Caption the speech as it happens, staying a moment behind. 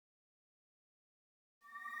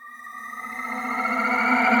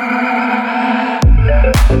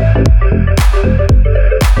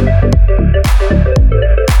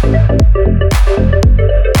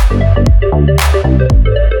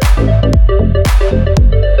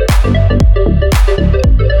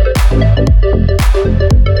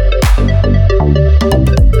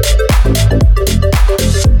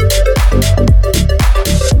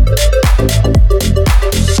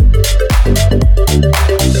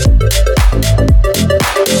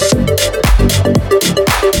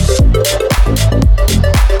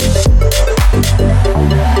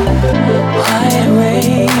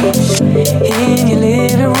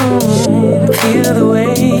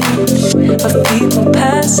People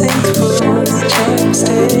passing through, trying to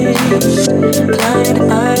stay blinded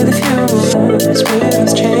by the fumes,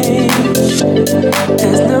 rhythms change.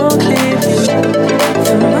 There's no clear view.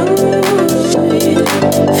 The moon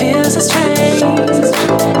feels so strange.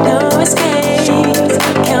 No escape,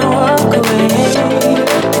 can't walk away.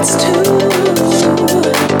 It's too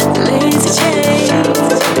late to change,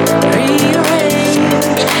 rearrange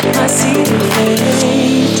my secret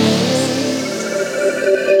fate.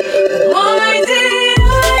 Why did I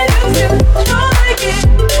lose you? Try again.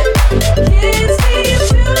 Can't seem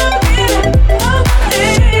to get out of my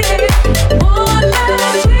head. One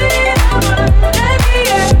last hit, I'm running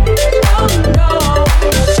again. Oh no,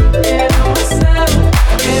 get on myself,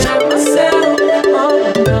 oh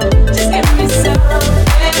no. Just give me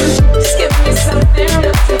something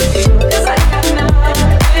left to feel. 'Cause I got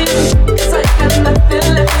nothing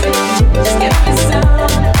left to give.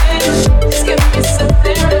 Just give me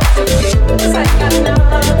something left to feel. 'Cause I got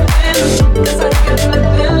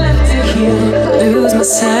nothing left to heal. Lose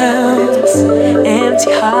myself,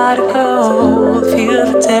 empty heart of gold. Feel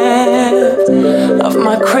the depth of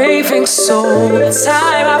my craving soul.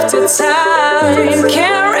 Time after time,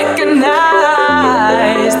 can't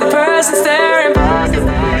recognize the person staring back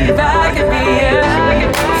at me.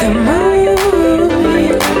 The moon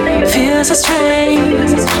feels so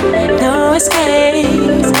strange. No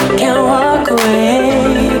escape, can't walk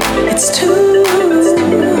away. It's too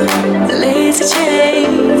late to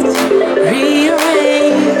change,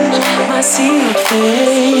 rearrange my secret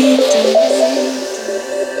fate.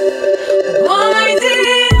 Why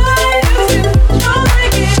did I lose you? Try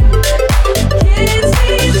again. Can't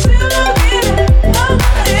seem to get out of my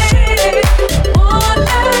head. One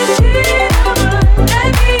last hit, I'm running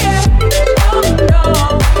again. Oh no,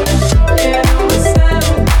 get on myself,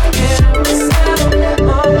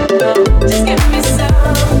 oh no. Just give me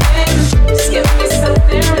something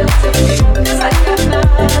left to feel. 'Cause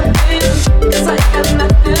I got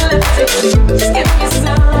nothing left to feel. Just give me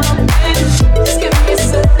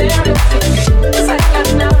something left to feel. 'Cause I got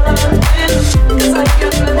nothing.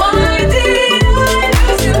 Why did I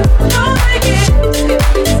lose you? Try again.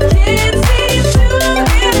 Can't seem to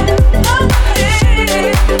get out of my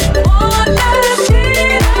head. One last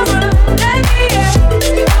hit, I'm running again.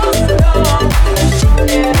 Oh no,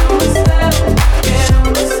 get on myself, oh get on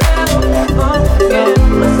myself, oh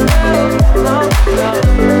no.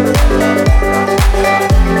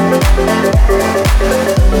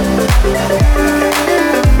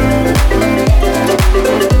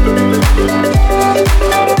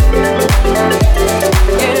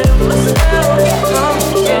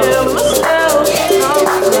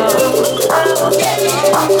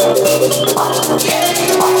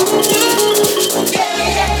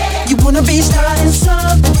 You wanna be starting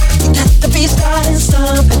something, you got to be starting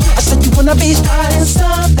something. I said you wanna be starting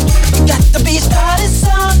something, you got to be starting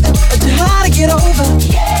something. It's hard to get over,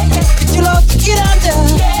 it's too low to get under.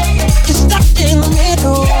 You're stuck in the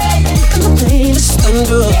middle, and the pain is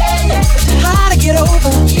thunder. It's hard to get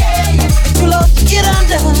over, it's too low to get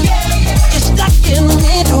under. You're stuck in the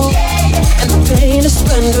middle, and the pain is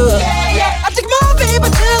thunder. I took my baby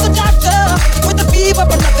to the doctor with a fever,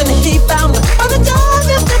 but nothing he found. By the time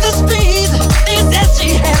it's to the streets, they said she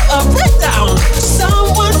had a breakdown.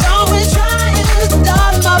 Someone's always trying to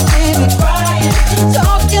start my baby crying.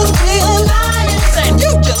 Talking, feeling, lying, saying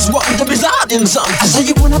you just want to be starting something. I said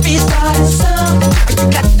you wanna be starting something, you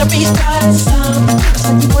got to be starting something. I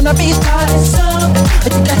said you wanna be starting something, you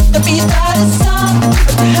got to be starting something.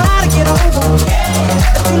 It's hard to get over,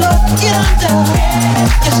 if you love to get under.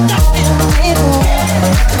 You're stuck in the middle,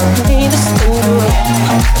 the pain is through.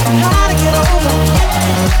 Hard to get over,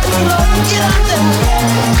 if you love to get under.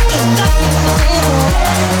 You're stuck in the middle,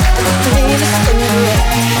 the pain is through.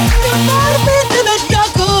 You're not a bitch that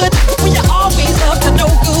you're good when you're always up to no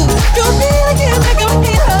good. You really can't make a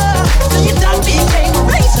hitter, so you done became a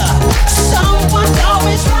racer. Someone's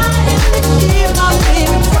always trying to keep my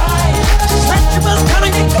baby crying. Vegetables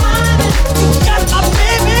coming and climbing, you got my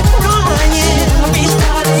baby crying. I'll be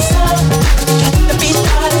starting something, you got to be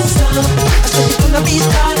starting something. I said you're gonna be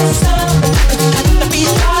starting something, you got to be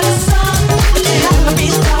starting something. You have to be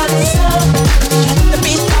starting something, you got to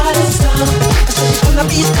be starting something. I said you're gonna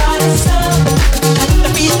be starting something, you got to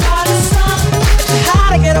be starting something. It's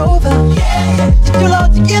hard to get over, it's too low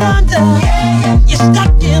to get under. You're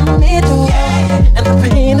stuck in the middle, and the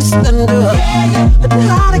pain is thunder. It's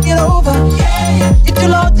hard to get over, you're too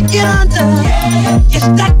low to get under. You're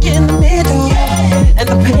stuck in the middle, and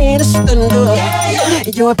the pain is thunder.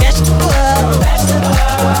 You're a vegetable, vegetable,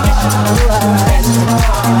 vegetable.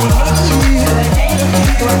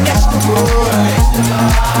 You're a vegetable,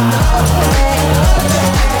 vegetable.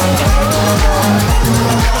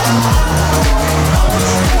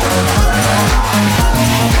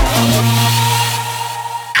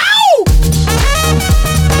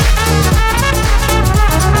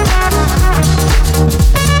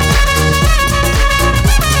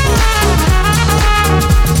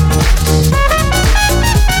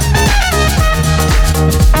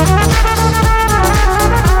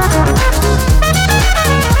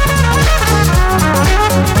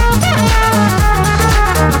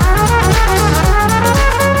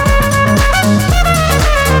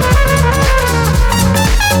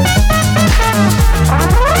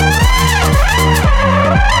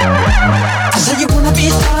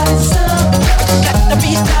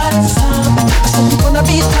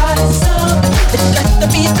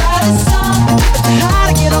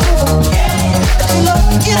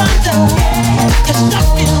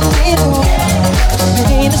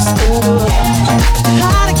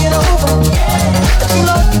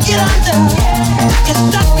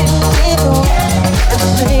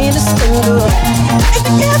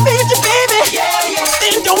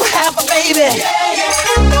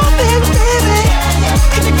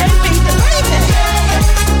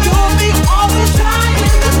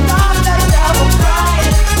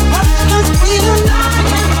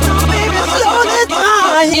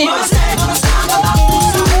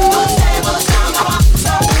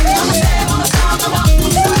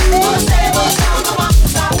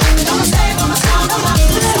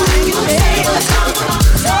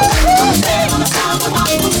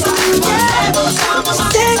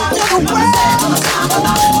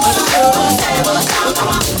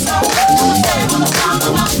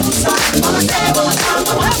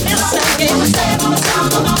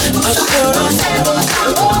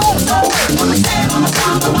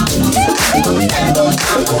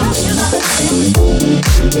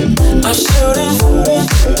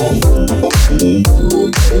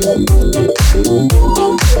 I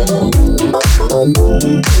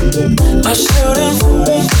should've.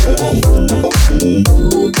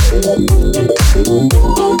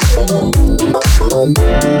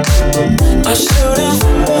 I should've.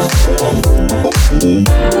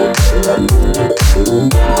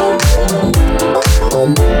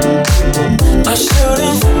 I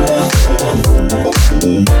should've.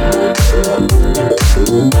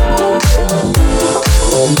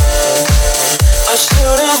 I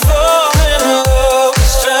shouldn't fall in love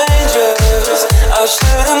with strangers. I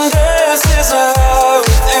shouldn't dance this out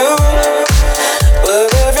with you. But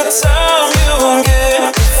every time you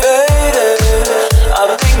get faded, I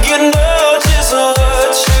think you know just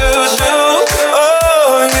what you do.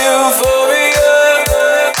 Oh, euphoria.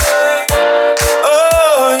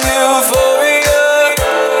 Oh, euphoria.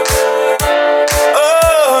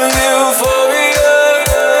 Oh, euphoria.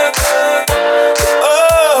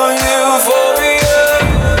 Oh, euphoria.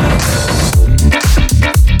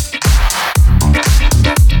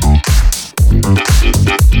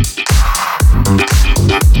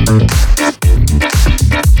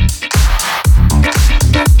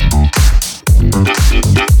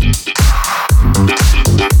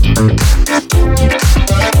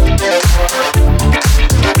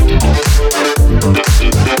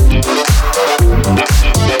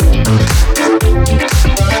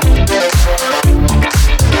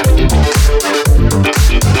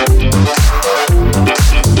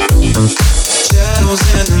 Shadows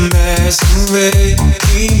in the masquerade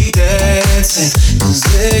keep dancing, 'cause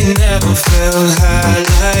they never felt high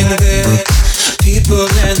like this. People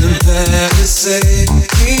in the palisade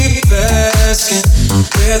keep asking,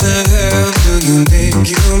 where the hell do you think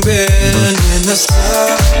you've been? In the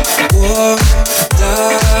soft, warm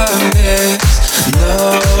darkness, no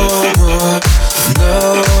more, no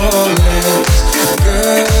less.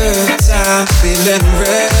 Good times feeling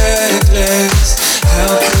reckless.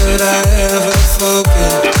 How could I ever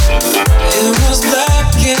forget? It was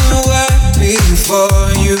black and white before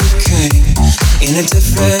you came. In a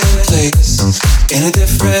different place, in a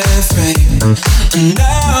different frame. And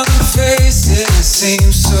now the faces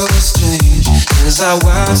seem so strange, 'cause I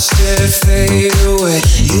watched it fade away.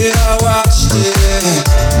 Yeah, I watched it.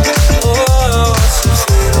 Oh, I watched it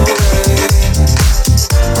fade away.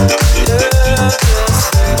 Yeah, just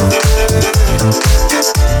fade away.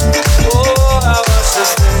 Oh, I watched it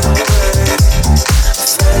fade away.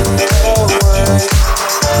 Fade away.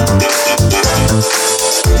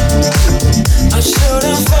 I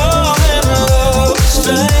shouldn't fall in love with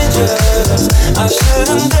strangers. I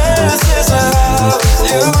shouldn't dance this out with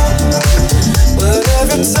you. But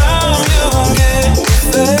every time you get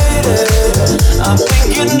faded, I think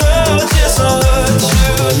you know just what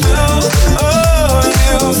you do. Oh,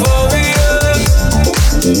 euphoria.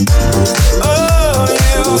 Oh,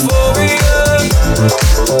 euphoria.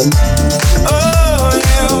 Oh,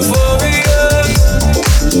 euphoria.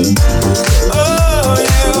 Oh,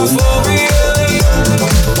 euphoria.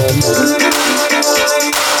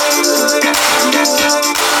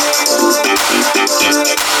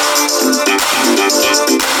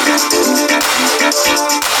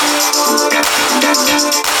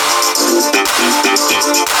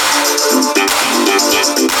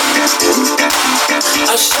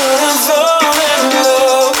 I shouldn't fall in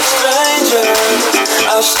love with strangers.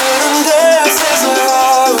 I shouldn't dance this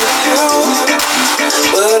out with you.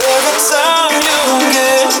 But every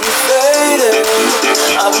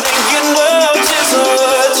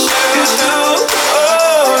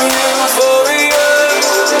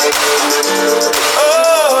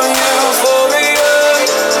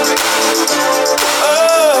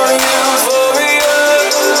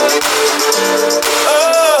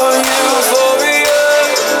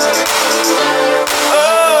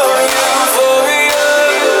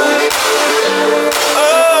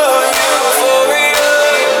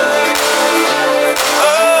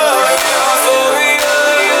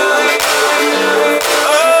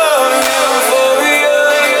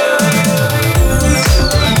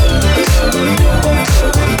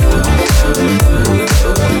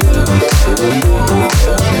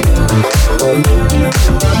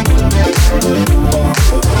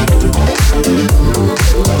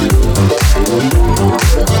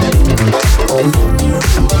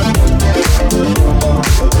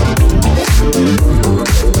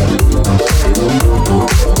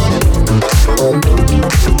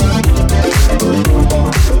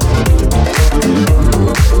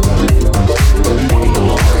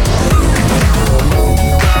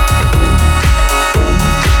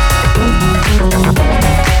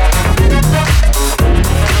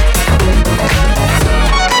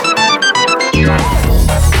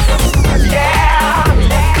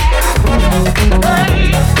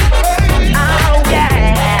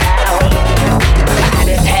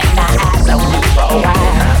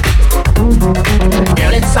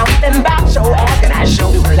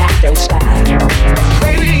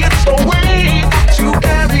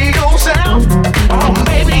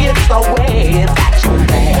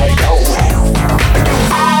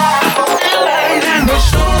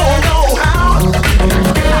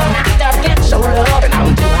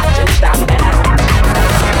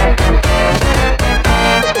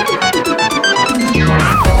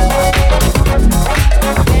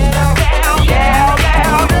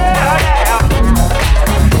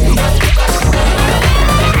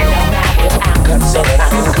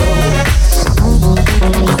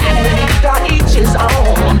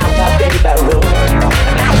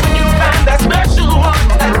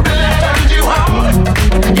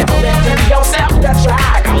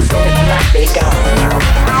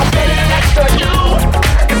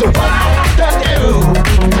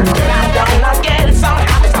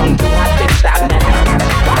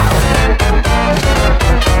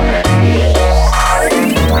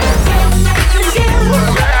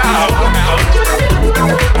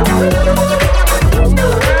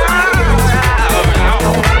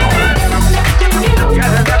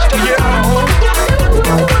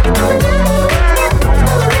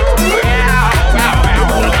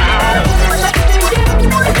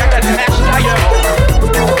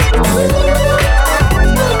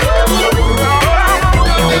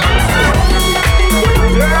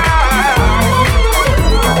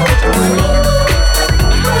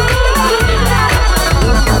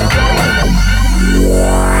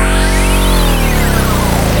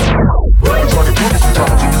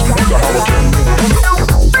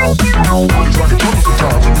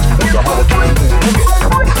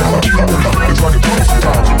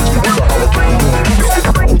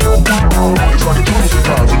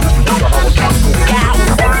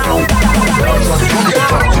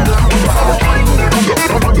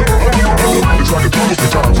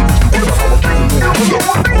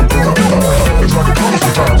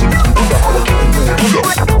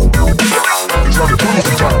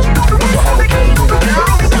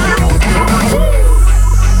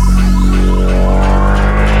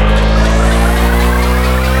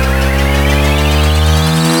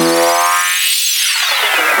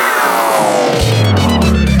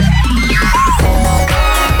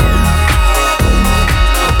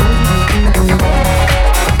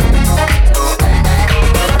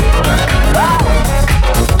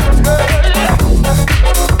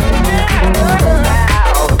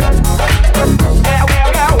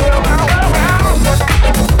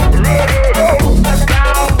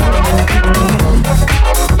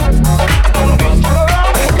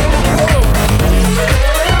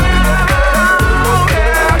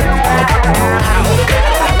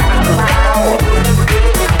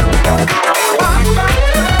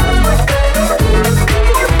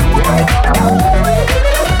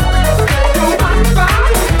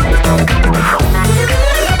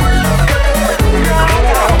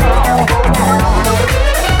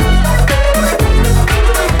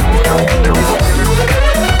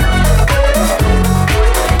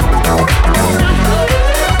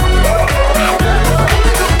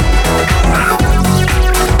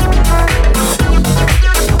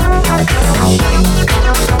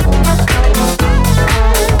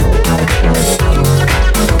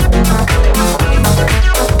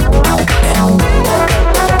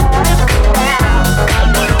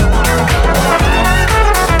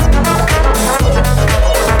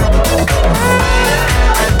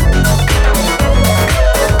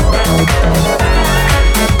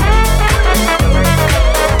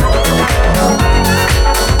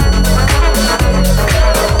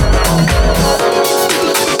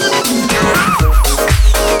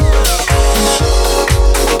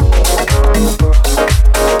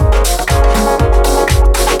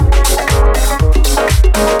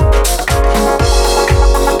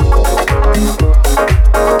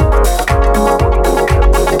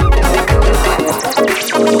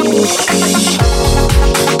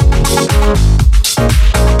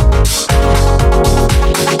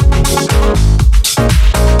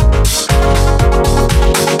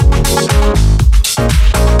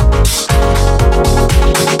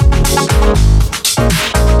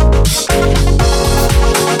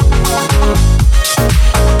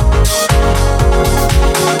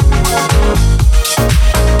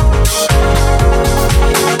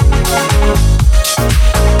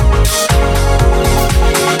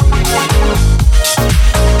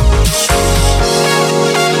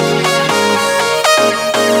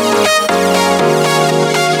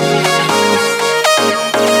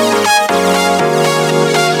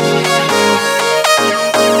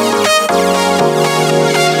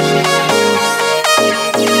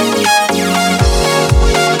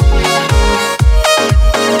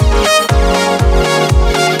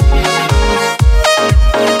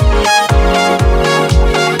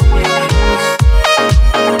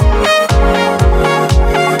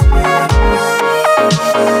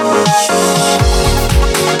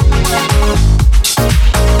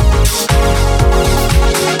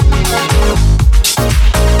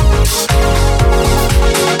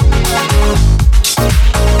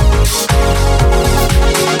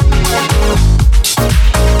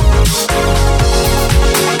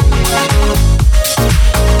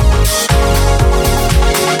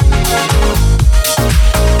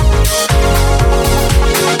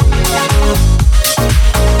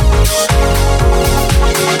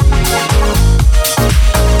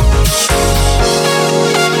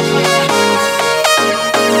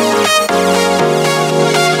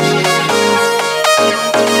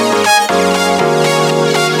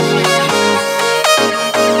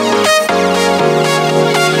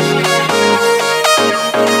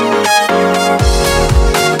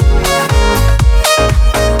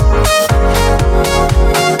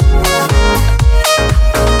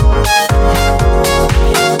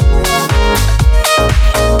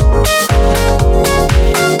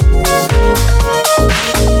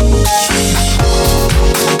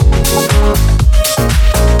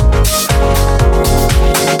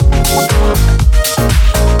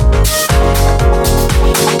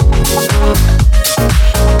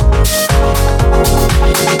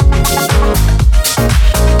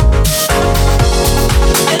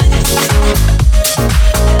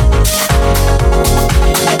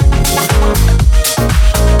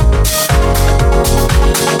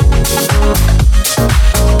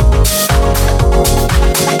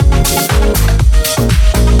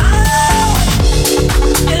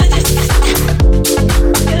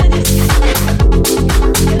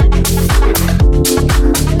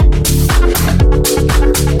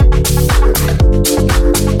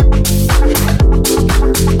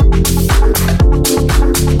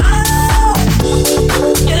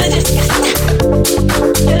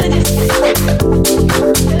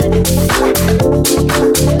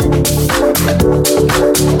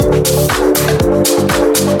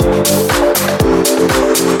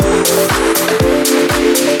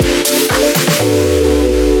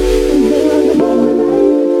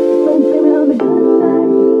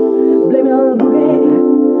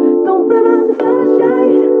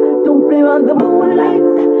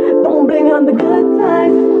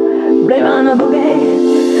blame it on the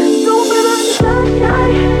boogie. Don't blame it on the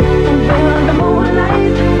sunshine. Don't blame it on the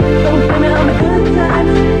moonlight. Don't blame it on the good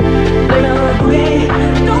times. Blame it on the boogie.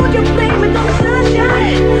 Don't you blame it on the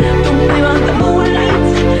sunshine. Don't blame it on the moonlight.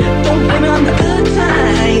 Don't blame it on the good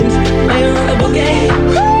times. Blame it on the boogie.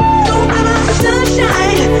 Don't blame it on the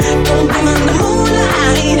sunshine. Don't blame it on the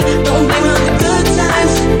moonlight. Don't blame it on the good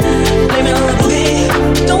times. Blame it on the boogie.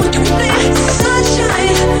 Don't you blame it on the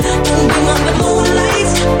sunshine. Don't blame it on the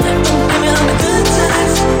moonlight. Don't blame it on the good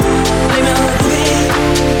times. Blame it on the boogie.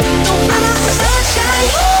 Don't blame it on the sunshine.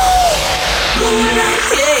 Moonlight,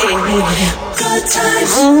 yeah. Good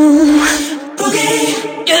times. Boogie.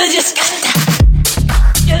 You just got that.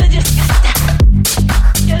 You just got that.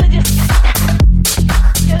 You just got that.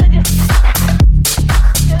 You just got that.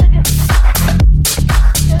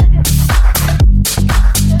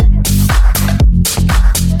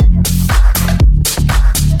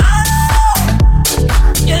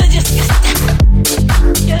 You just got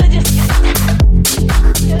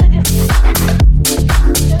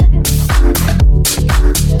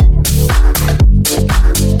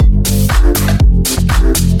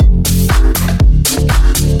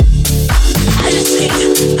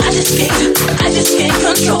I just can't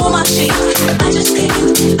control my feet. I just can't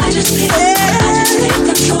control my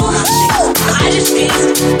feet.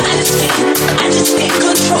 I just can't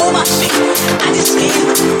control my feet.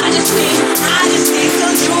 I just can't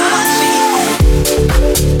control my feet.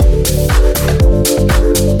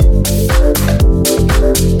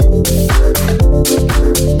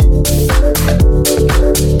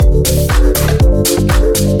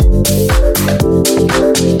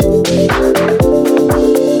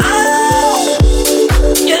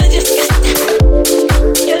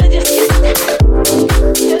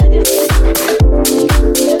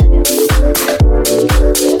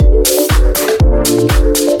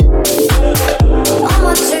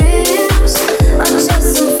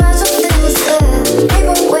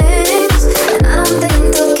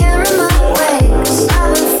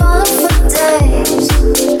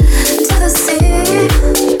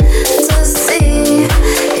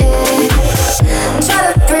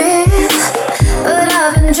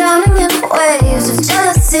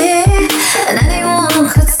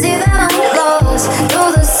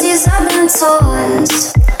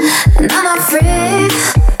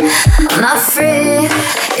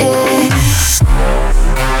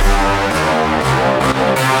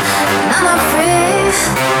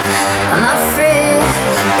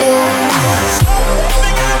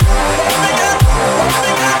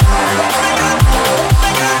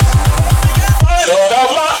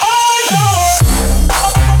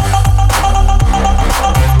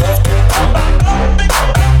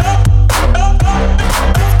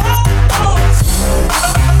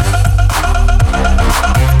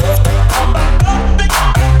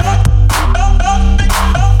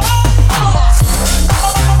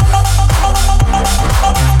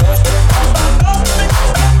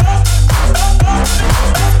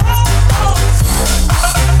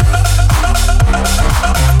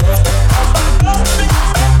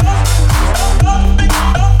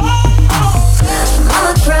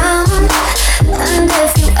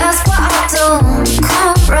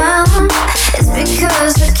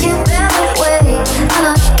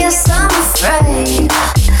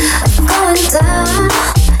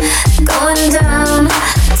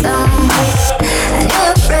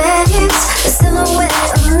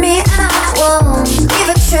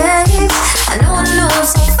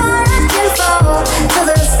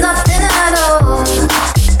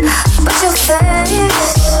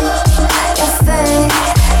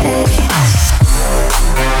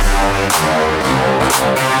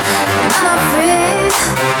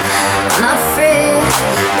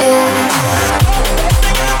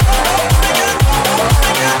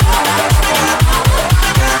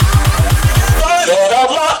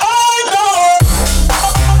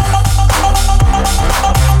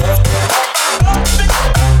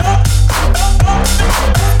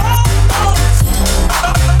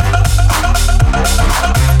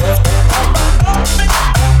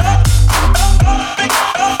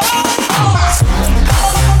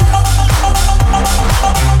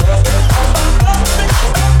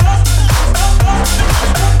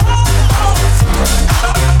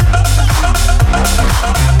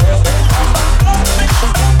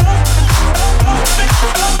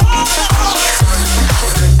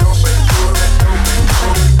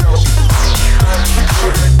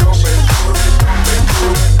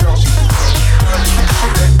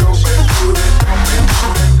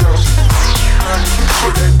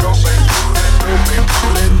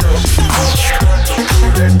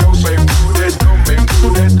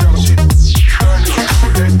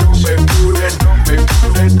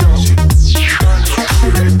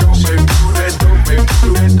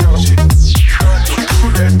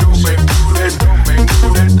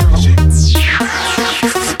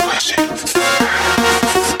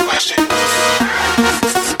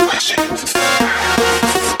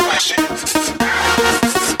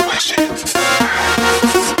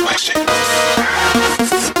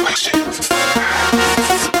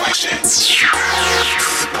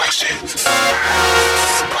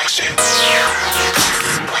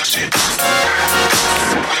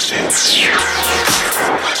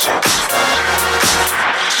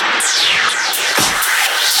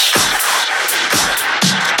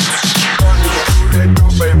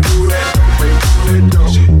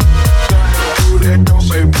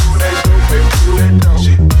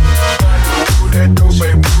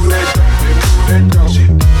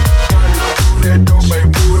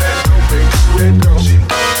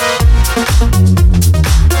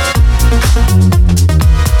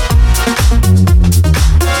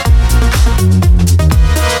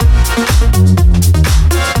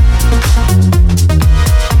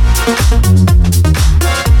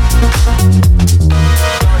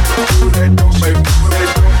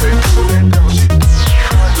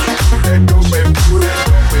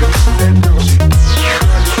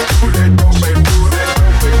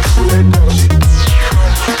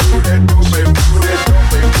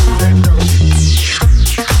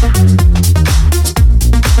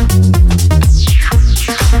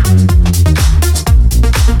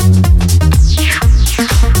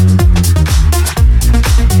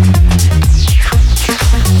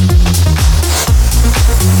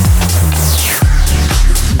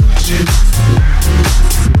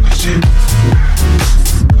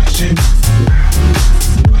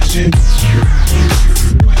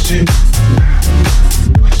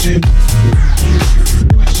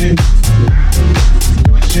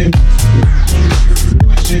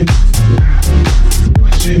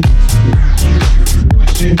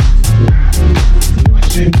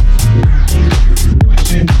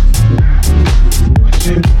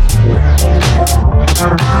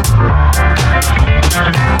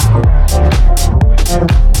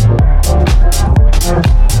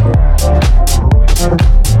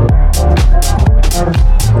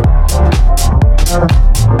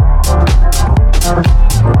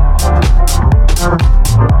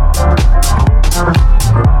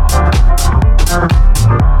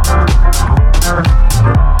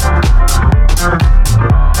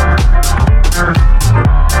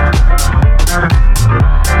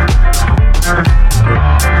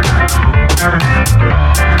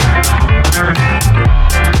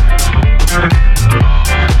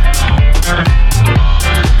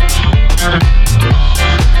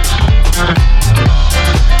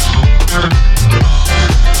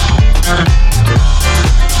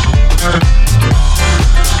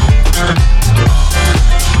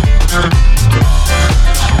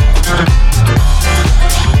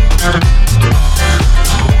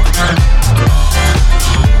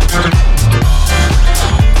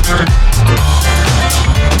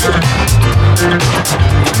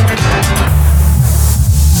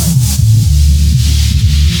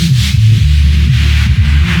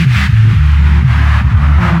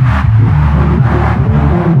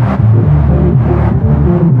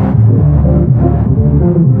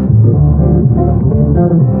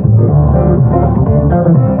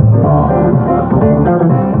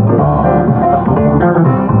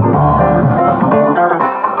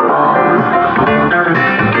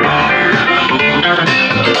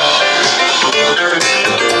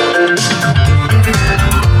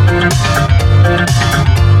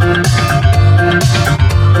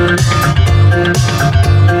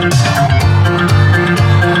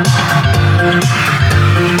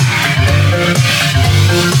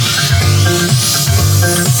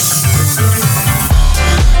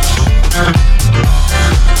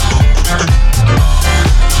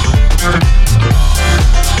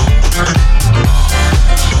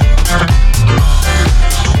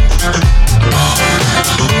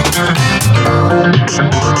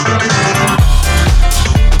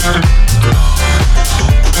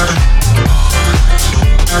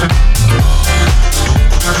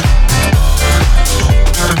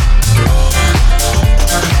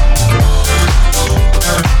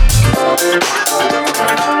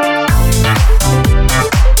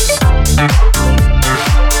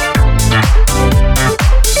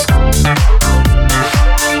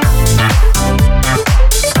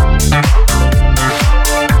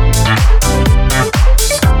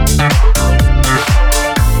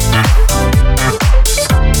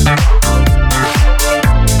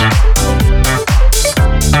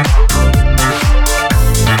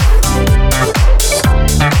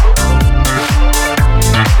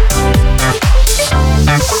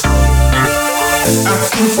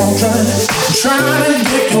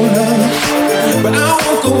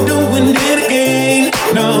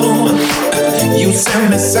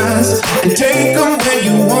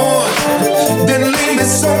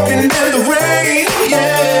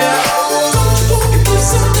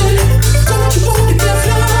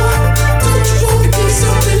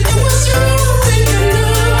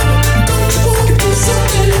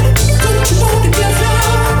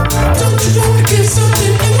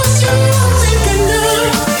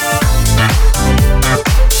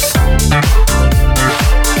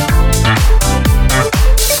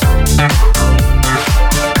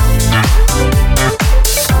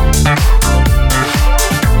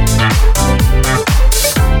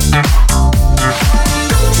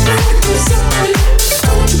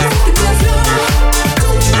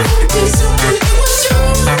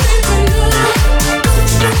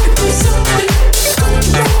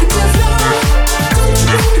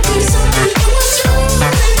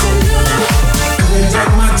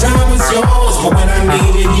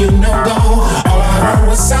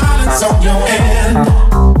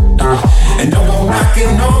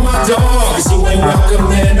 knocking on my door, 'cause you ain't welcome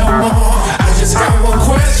there no more. I just got one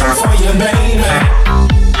question for you, baby.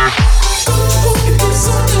 Don't you wanna give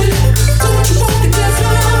something? Don't you wanna give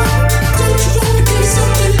love? Don't you wanna give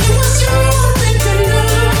something? It was you I'm thinking of.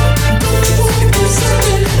 Don't you wanna give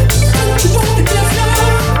something? Don't you wanna give love?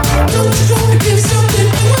 Don't you wanna give something?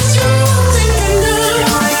 It was you I'm thinking of.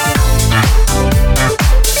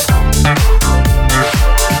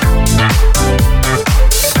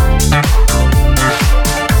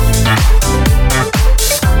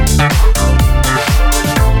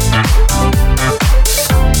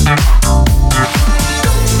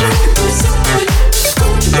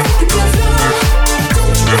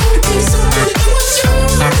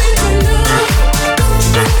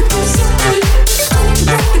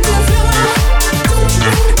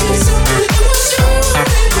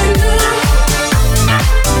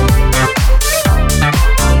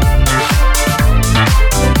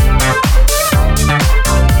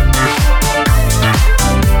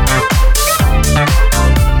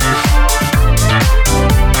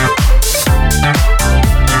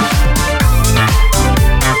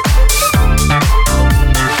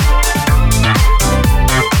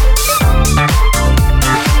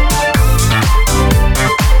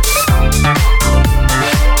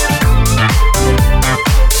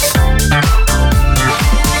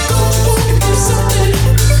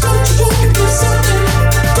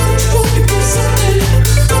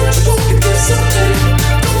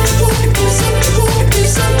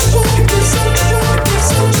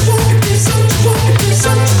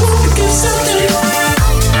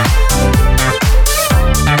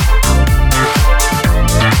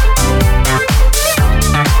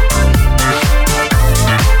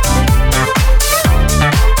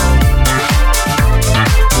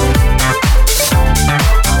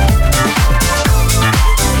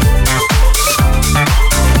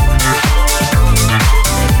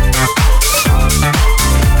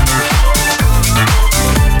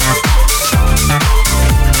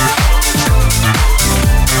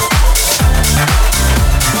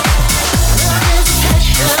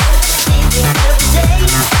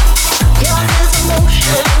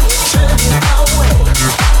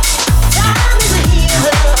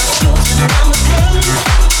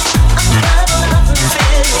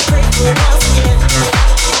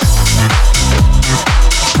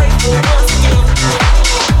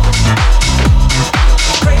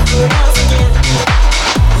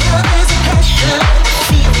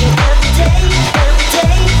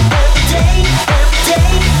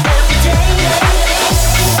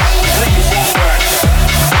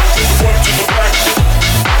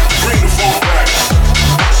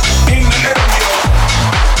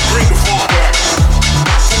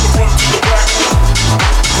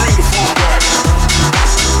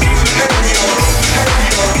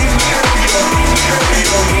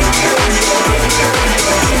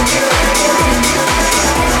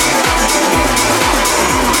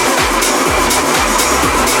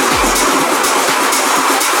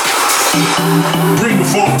 Bring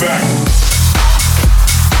the funk back.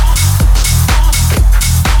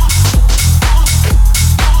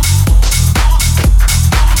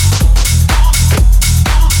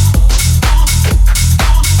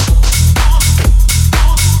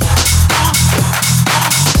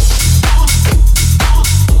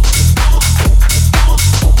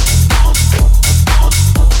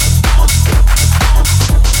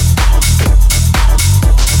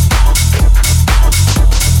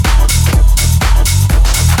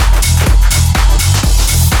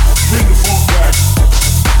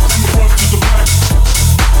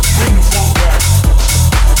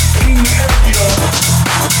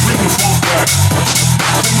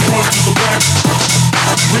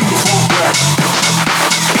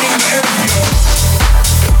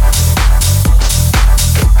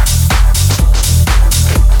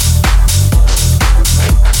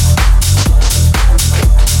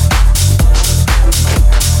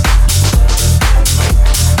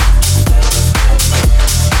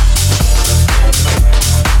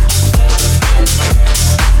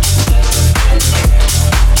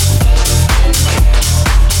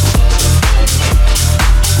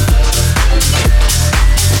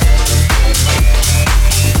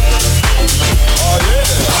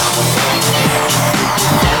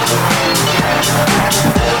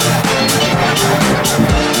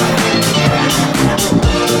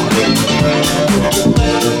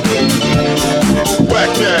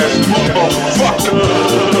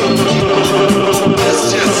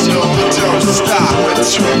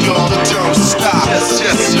 Yes,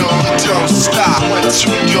 yes, yo, don't stop. Once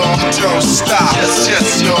you go, don't stop. Yes,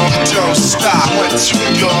 yes, yo, don't stop. 1,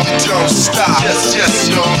 2, yo, don't stop. Yes, yes,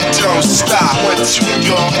 yo, don't stop. 1, 2,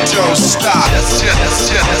 yo, don't stop. Yes,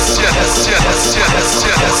 yes, yes, yes, yes, yes, yes,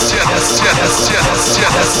 yes, yes, yes, yes,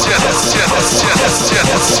 yes,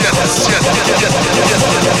 yes, yes,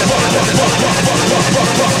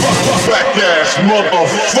 back ass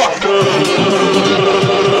motherfucker.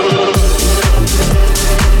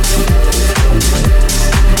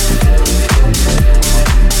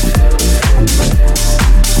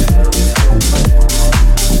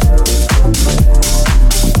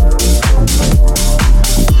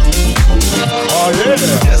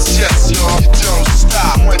 Yes, yes, yo, don't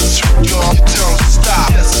stop. 1, 2, yo, don't stop.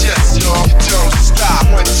 Yes, yes, yo, don't stop.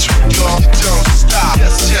 1, 2, yo, don't stop.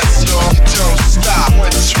 Yes, yes, yo, don't stop.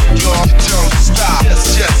 1, 2, yo, don't stop.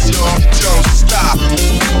 Yes, yes, yo, don't stop.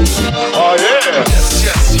 Oh yeah. Yes,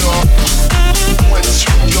 yes, yo. 1,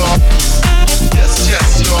 2, yo. Yes, yes,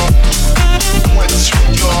 yo. 1,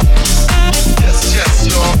 2, yo. Yes, yes,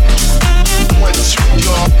 yo. 1, 2,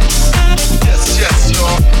 yo. Yes, yes, yo.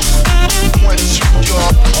 1, 2, yo.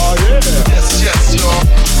 Oh yeah. Yes, yes, yo.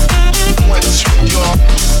 1, 2, yo.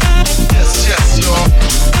 Yes, yes, yo.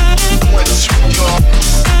 1, 2, yo.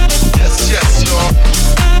 Yes, yes, yo.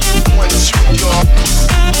 1, 2, yo.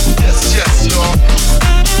 Yes, yes, yo.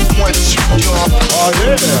 1, 2, yo. Oh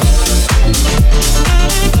yeah.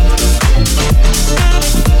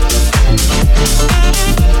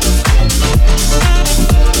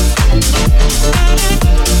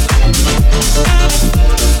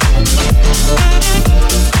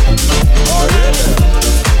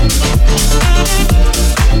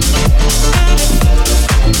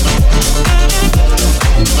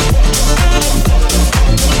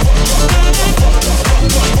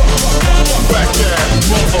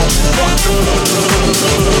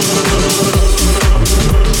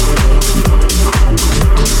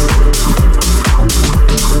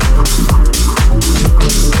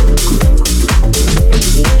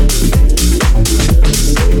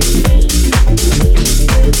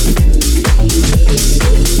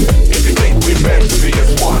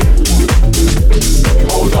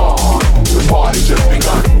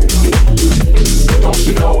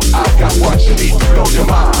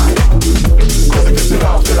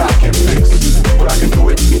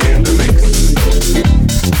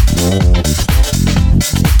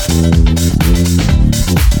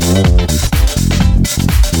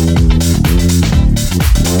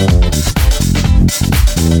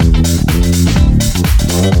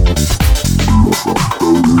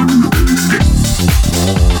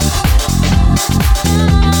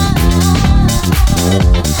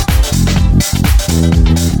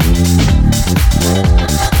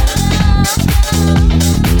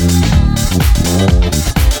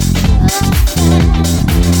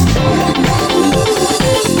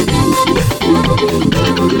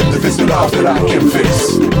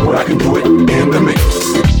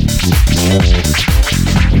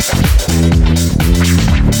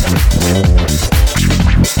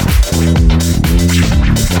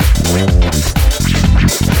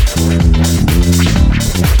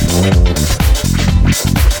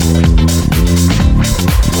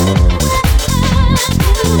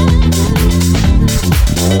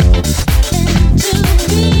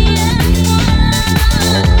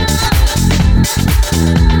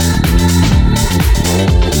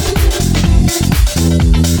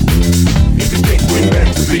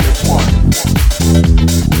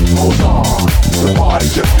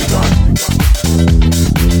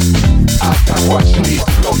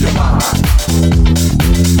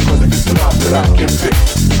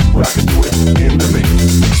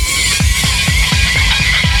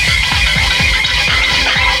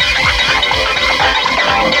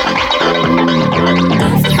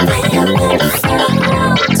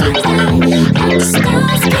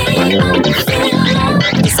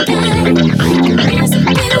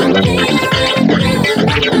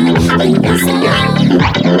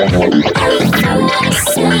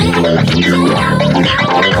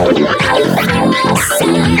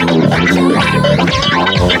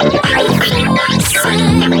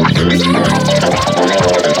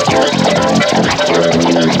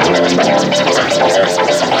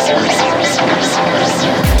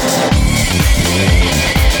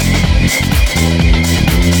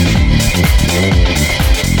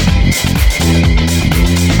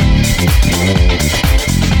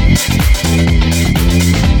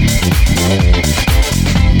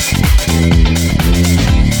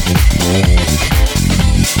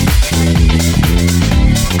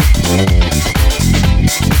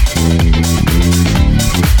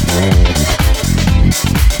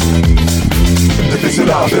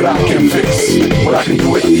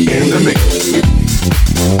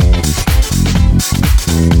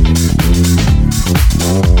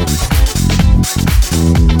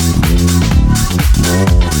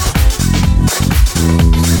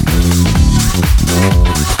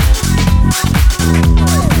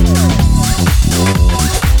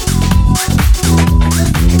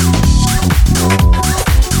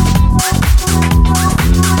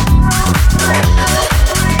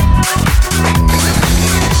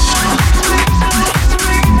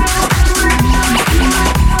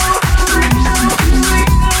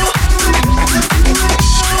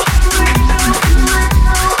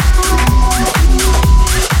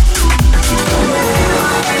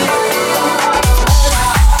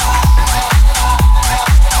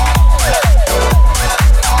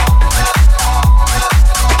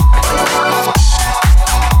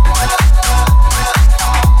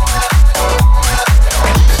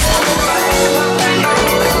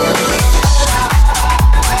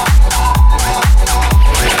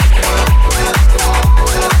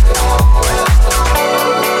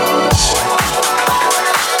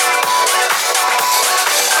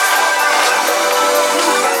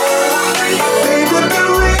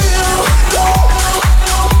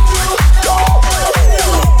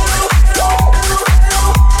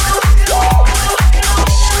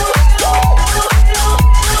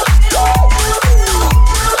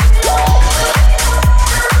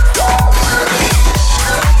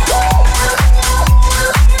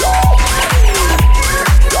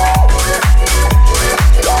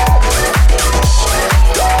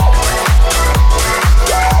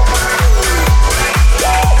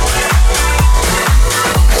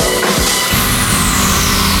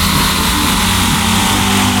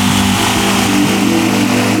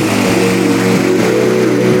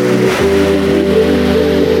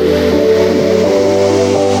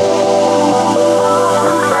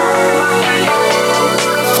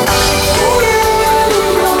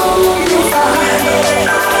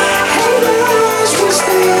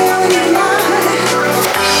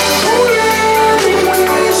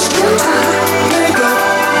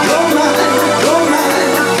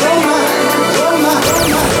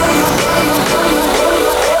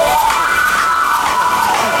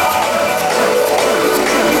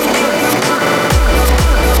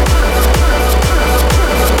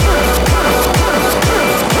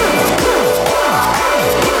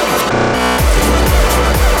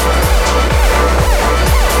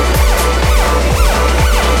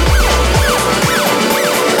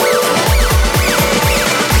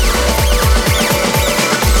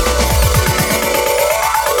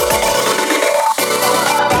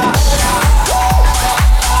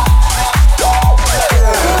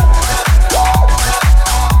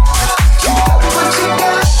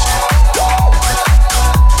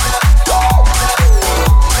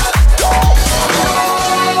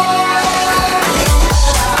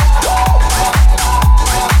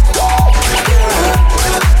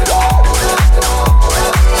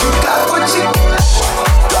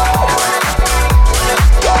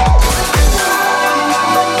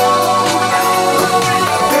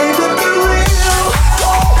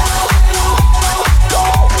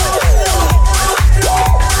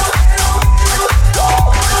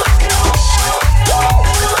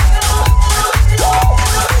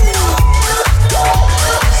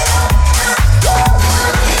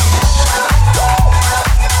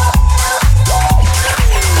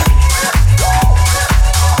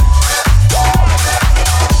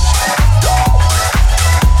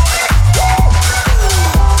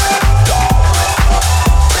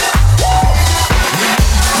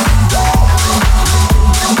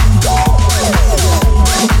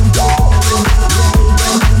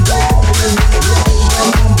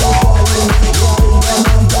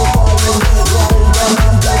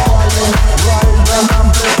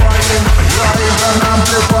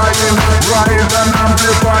 rise and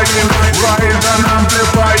amplifying, rise and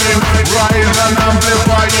amplifying, rise and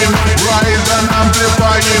amplifying, rise and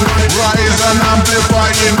amplifying, rise and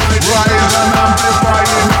amplifying, rise and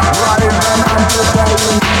amplifying, rise and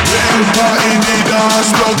amplifying. Enter in the dance,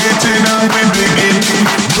 plug it in and we begin.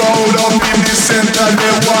 Crowd up in the center,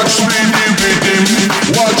 they watch me the rhythm.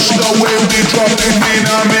 Watch the way we drop it in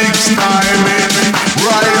a mix timing.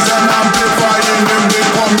 Rise and amplifying when we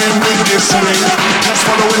come in with the swing. Just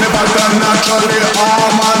following the pattern, naturally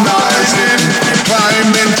harmonizing.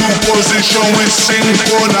 Climb into position, we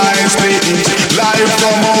synchronize it. Live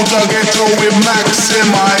from outer ghetto, we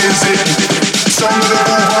maximize it. Some of the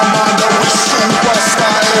groove man, we super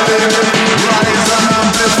styling. Rise and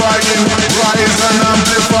amplifying, rise and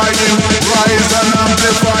amplifying, rise and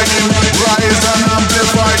amplifying, rise and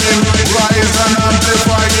amplifying, rise and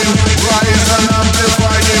amplifying, rise and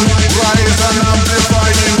amplifying, rise and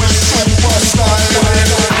amplifying, we super styling.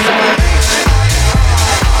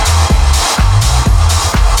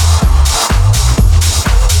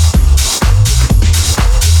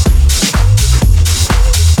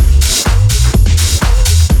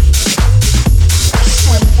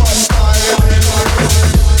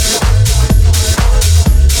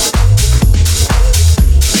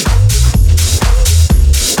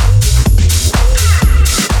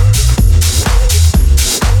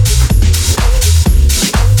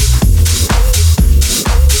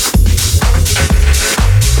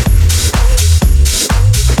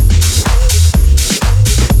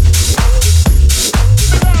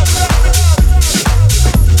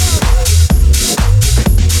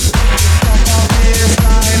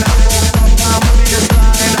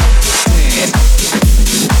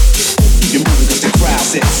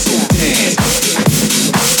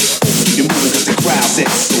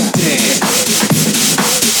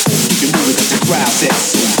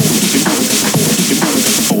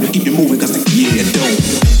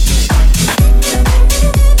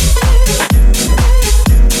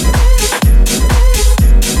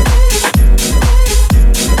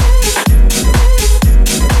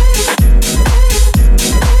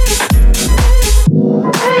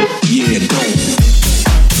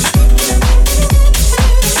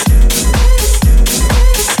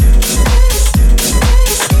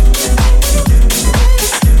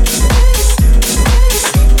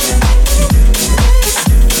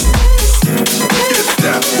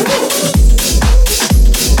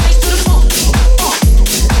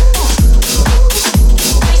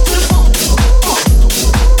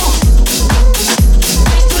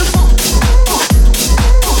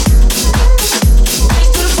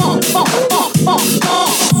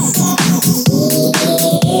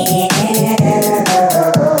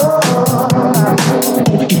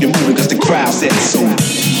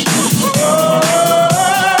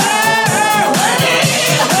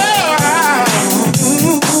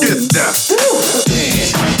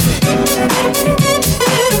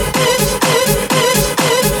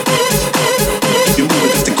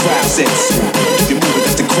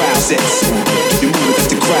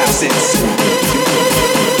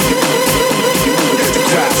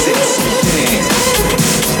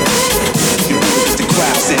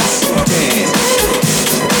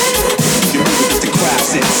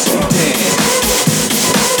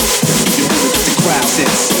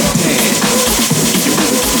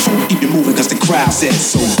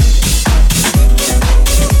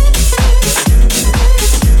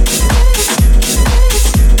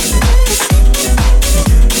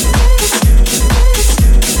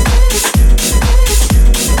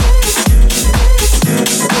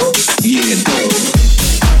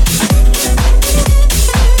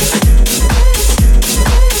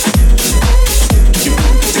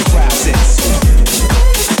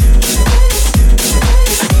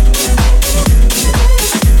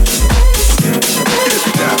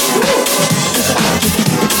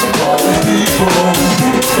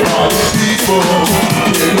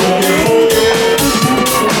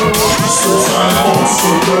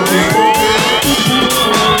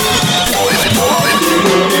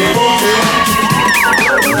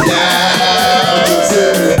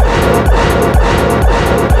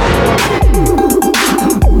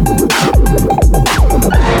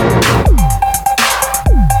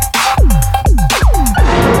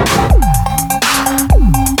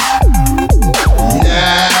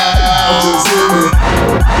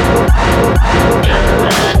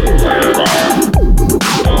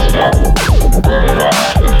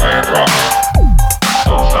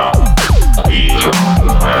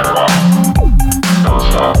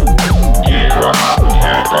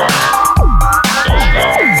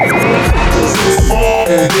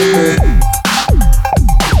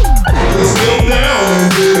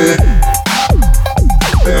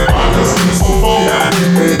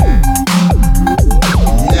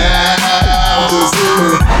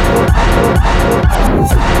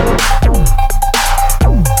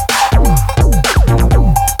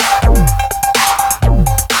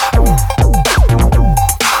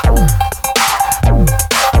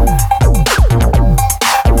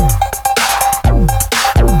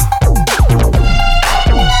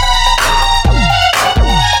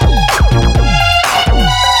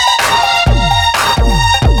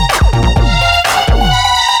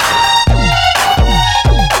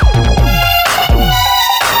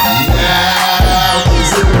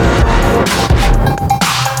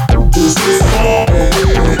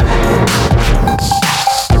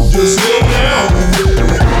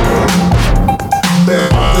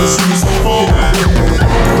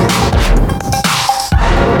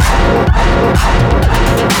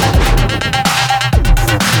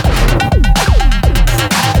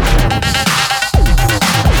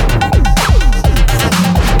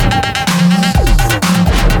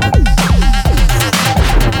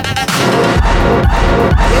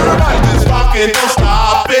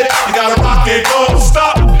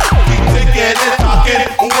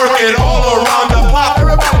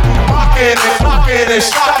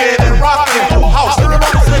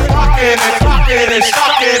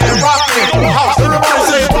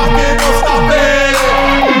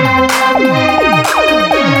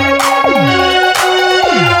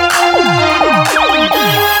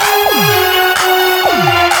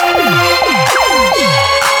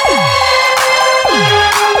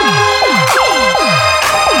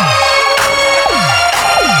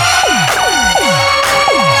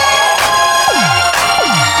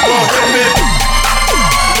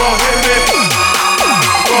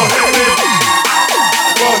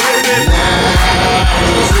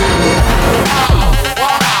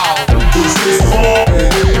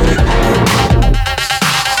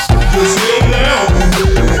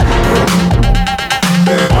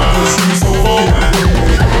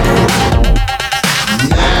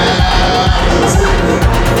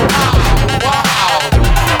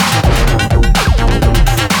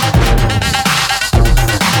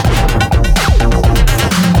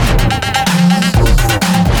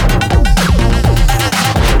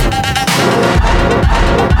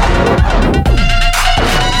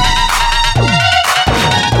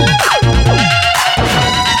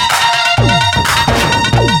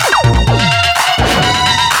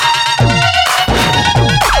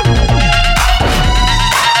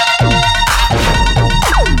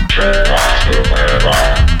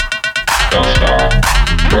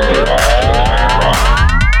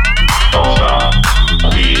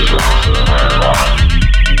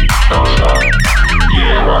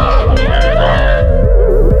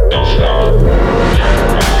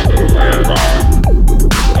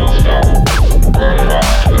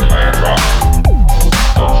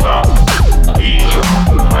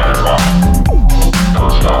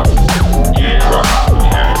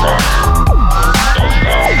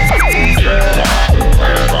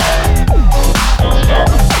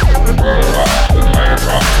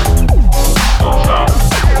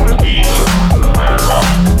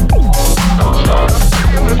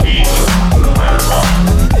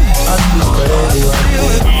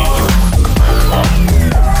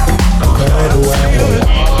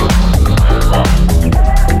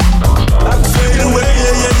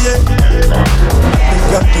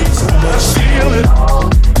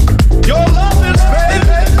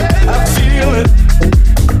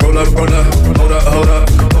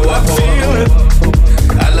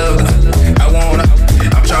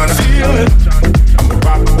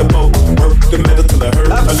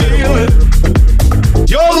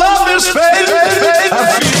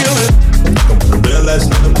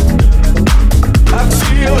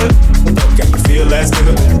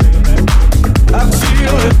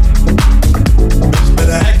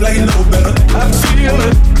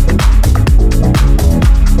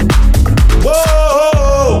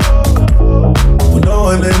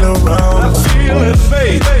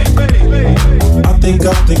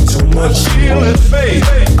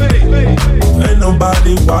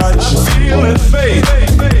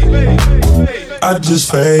 I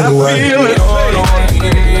just fade away. You're the one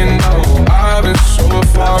you know. I've been so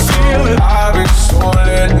far gone. I've been so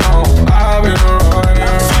let go. I've been running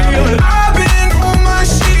around. I've been on my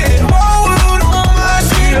shit. Whole world on my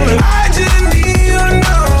shit. I just need you to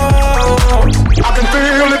know. I can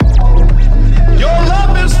feel it. Your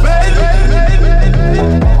love is fading.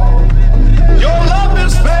 Your love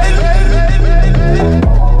is fading.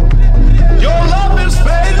 Your love is fading. Your love is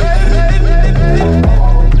fading.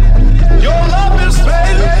 Your love is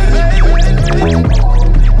fading. Your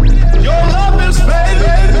love is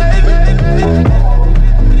fading.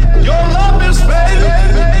 Your love is fading.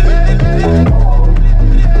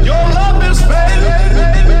 Your love is fading.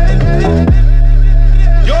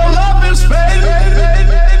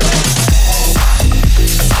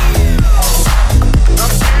 I'm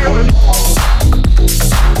feeling.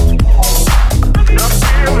 I'm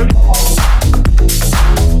feeling. I'm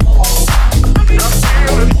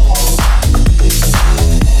feeling.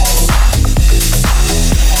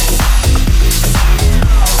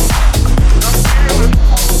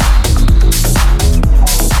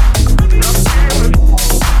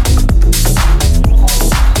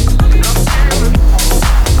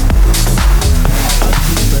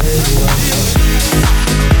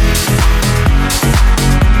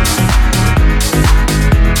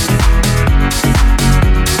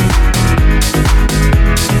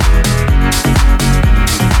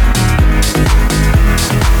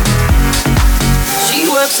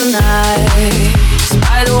 Nights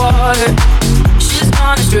by the water, she's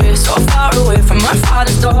gone astray, so far away from her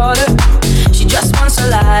father's daughter. She just wants a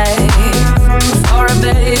life for a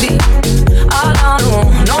baby, all on her own,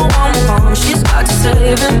 no one will come. She's got to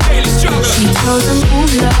save him. She tells him, ooh,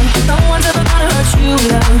 love, no one's ever gonna hurt you,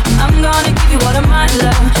 love. I'm gonna give you all of my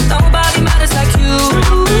love. Nobody matters like you.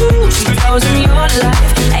 She tells him your life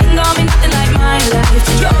ain't gonna be nothing like my life.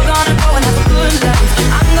 You're gonna go and have a good life.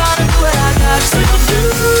 I'm gonna do what I got to do.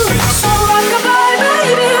 So rock-a-bye,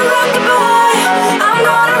 baby, rock-a-bye. I'm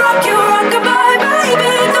gonna rock you, rock-a-bye, baby.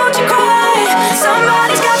 Don't you cry.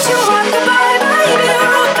 Somebody's got you, rock-a-bye, baby,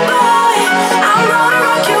 rock-a-bye. I'm gonna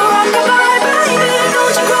rock you, rock-a-bye, baby.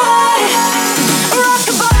 Don't you cry.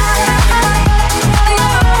 Rock-a-bye.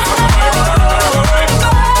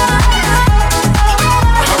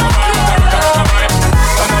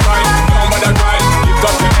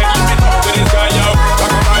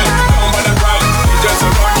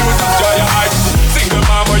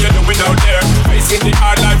 In the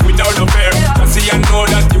hard life without no fear. Just see and know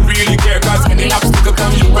that you really care. Cause any obstacle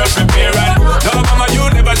come you well prepare. And no mama you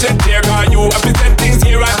never shed tear. Cause you have to set things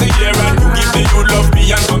year after year. And you give the youth love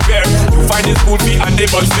beyond compare. You find the school fee and the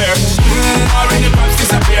bus fare. Already pops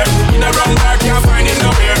disappear. In a wrong car can't find it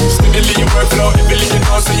nowhere. Steadily you work flow. Every you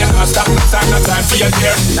know so you're not stop. No time for your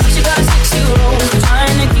tear. Now she got a 6-year-old,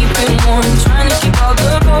 trying to keep him warm, trying to keep all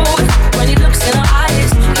the gold. When he looks in her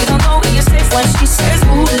eyes,